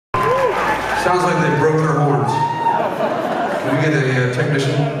Sounds like they broke their horns. Can we get a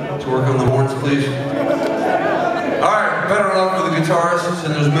technician to work on the horns, please? Alright, better luck with the guitarists,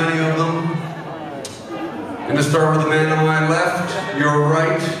 and there's many of them. I'm going to start with the man on my left, your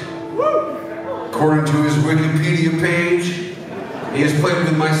right. According to his Wikipedia page, he has played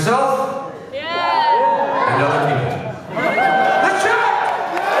with myself and other people. Let's check!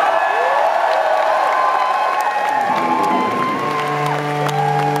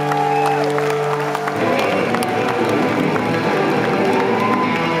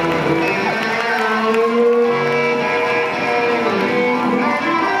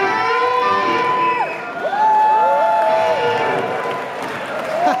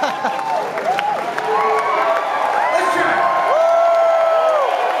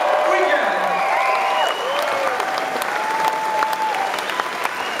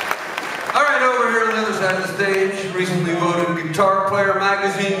 At the stage, recently voted Guitar Player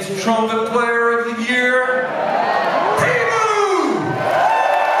Magazine's Trumpet Player of the Year,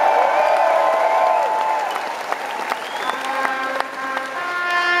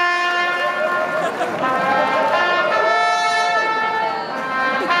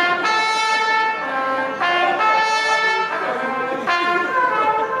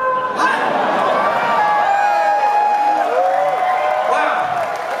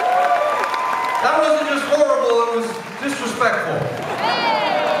 disrespectful.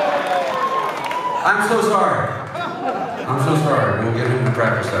 I'm so sorry. I'm so sorry. We'll get him to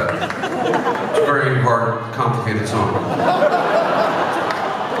practice that. It's a very hard, complicated song.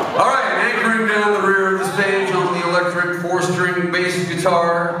 Alright, anchoring down the rear of the stage on the electric 4-string bass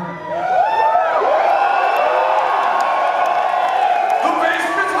guitar. The bass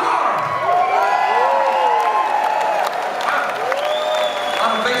guitar! A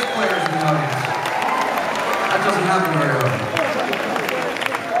lot of bass players in the audience. That doesn't happen very often.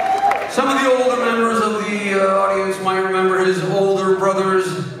 Some of the older members of the audience might remember his older brothers,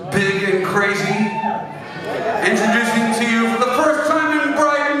 Big and Crazy. Introducing to you for the first time in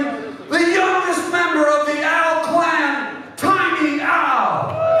Brighton, the youngest member of the Owl clan, Tiny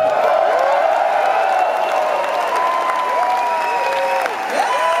Owl.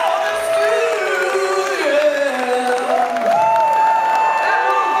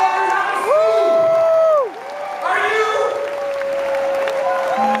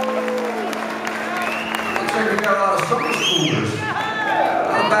 We got a lot of summer schoolers. A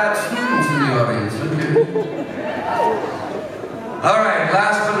lot of bad students in the audience, okay. Alright,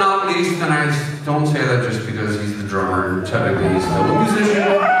 last but not least, and I don't say that just because he's the drummer, technically he's still a musician.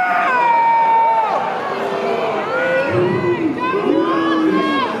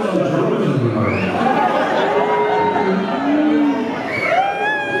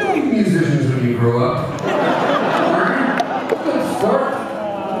 You need musicians when you grow up.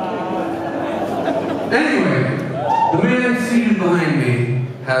 Anyway, the man seated behind me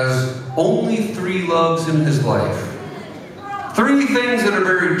has only 3 loves in his life. 3 things that are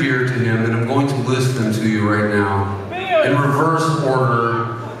very dear to him, and I'm going to list them to you right now in reverse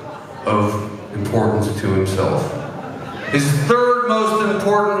order of importance to himself. His 3rd most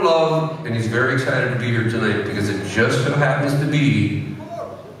important love, and he's very excited to be here tonight because it just so happens to be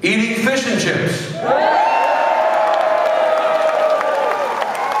eating fish and chips.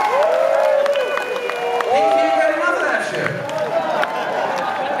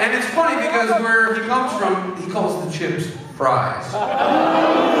 And it's funny because where he comes from, he calls the chips fries. Oh,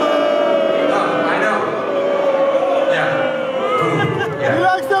 I know. Yeah. Boom. Yeah. He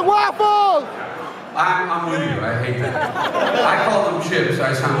likes the waffles! I'm with you. I hate that. I call them chips.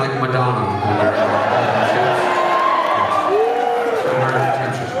 I sound like Madonna when I call them chips. Yes. So very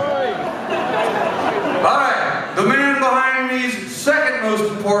pretentious. Alright, the man behind me's 2nd most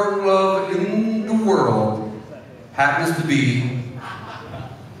important love in the world happens to be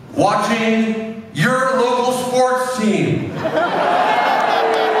watching your local sports team. He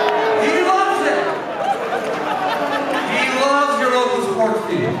loves it. He loves your local sports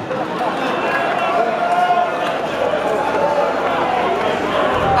team.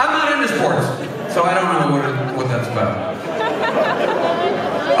 I'm not into sports, so I don't know what that's about.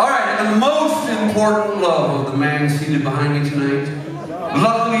 Alright, and the most important love of the man seated behind me tonight,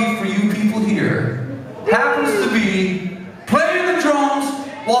 luckily for you people here, happens to be playing the drums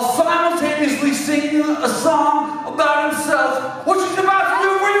while simultaneously singing a song